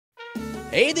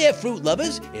Hey there, fruit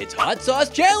lovers. It's hot sauce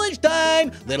challenge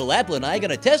time. Little Apple and I are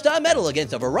gonna test our mettle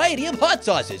against a variety of hot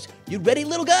sauces. You ready,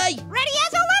 little guy? Ready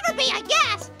as I'll ever be, I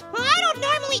guess. Well, I don't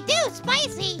normally do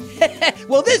spicy.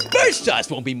 Well, this first sauce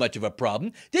won't be much of a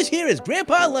problem. This here is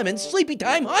Grandpa Lemon's Sleepy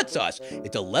Time hot sauce.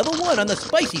 It's a level 1 on the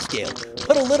spicy scale.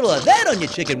 Put a little of that on your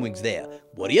chicken wings there.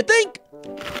 What do you think?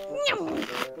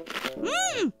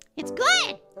 It's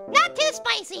good. Not too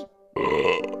spicy.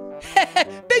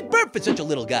 Big burp for such a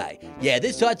little guy. Yeah,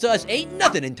 this hot sauce ain't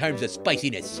nothing in terms of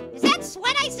spiciness. Is that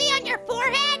sweat I see on your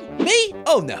forehead? Me?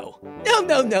 Oh no.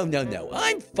 No.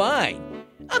 I'm fine.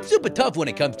 I'm super tough when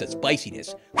it comes to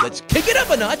spiciness. Let's kick it up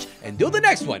a notch and do the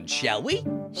next one, shall we?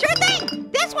 Sure thing.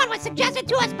 This one was suggested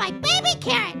to us by Baby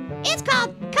Carrot. It's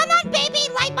called Come On Baby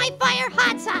Light My Fire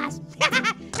Hot Sauce. I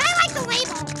like the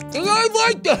label. And I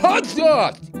like the hot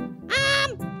sauce.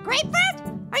 Grapefruit?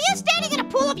 Are you standing in a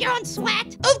pool of your own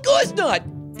sweat? Of course not.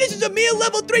 This is a mere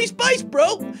level 3 spice,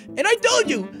 bro. And I told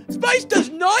you, spice does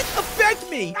not affect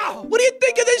me. What do you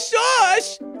think of this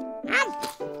sauce?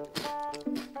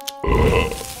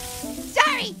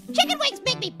 Sorry, chicken wings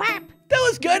make me burp. That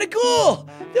was kind of cool.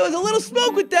 There was a little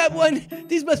smoke with that one.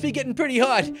 These must be getting pretty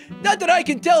hot. Not that I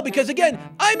can tell because, again,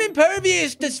 I'm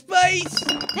impervious to spice.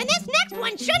 Then this next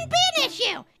one shouldn't be an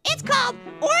issue. It's called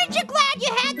Orange You Glad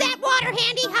You Had That Water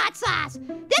Handy Hot Sauce.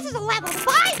 This is a level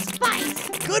 5 spice.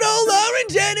 Good old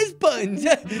orange and his buns.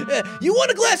 You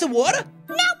want a glass of water?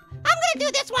 Nope, I'm gonna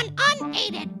do this one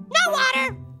unaided. No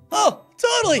water. Oh,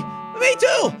 totally. Me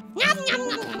too. Yum, yum,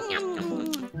 yum, yum, yum,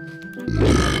 yum.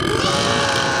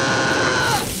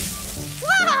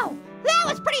 Whoa, that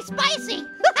was pretty spicy.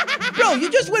 Bro, you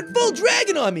just went full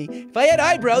dragon on me. If I had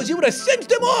eyebrows, you would have singed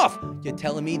them off. You're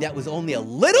telling me that was only a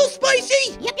little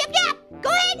spicy? Yep. Go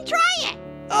ahead and try it.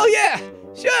 Oh yeah,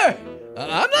 sure.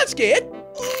 I'm not scared.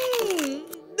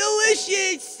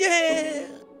 Delicious.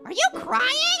 Are you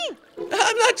crying?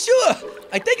 I'm not sure.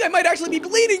 I think I might actually be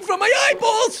bleeding from my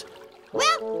eyeballs.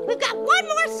 Well, we've got one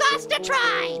more sauce to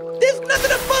try. There's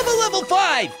nothing above a level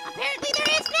 5. Apparently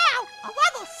there is now, a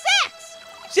level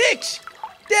 6. 6?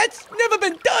 That's never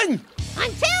been done.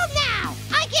 Until now,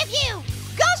 I give you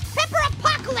Ghost Pepper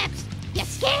Apocalypse. You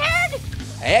scared?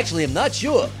 I actually am not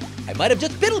sure. I might have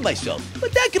just fiddled myself,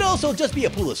 but that could also just be a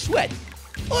pool of sweat.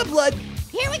 Or blood.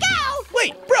 Here we go.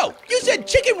 Wait, bro, you said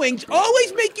chicken wings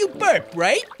always make you burp,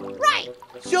 right? Right.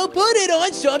 So put it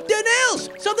on something else.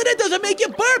 Something that doesn't make you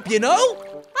burp, you know?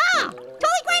 Oh,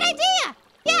 totally great idea.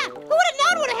 Yeah, who would have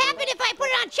known would have happened if I put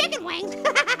it on chicken wings?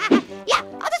 Yeah,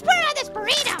 I'll just put it on this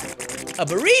burrito. A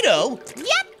burrito?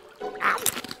 Yep.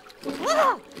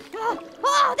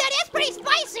 Oh, that is pretty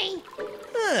spicy.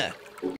 Huh.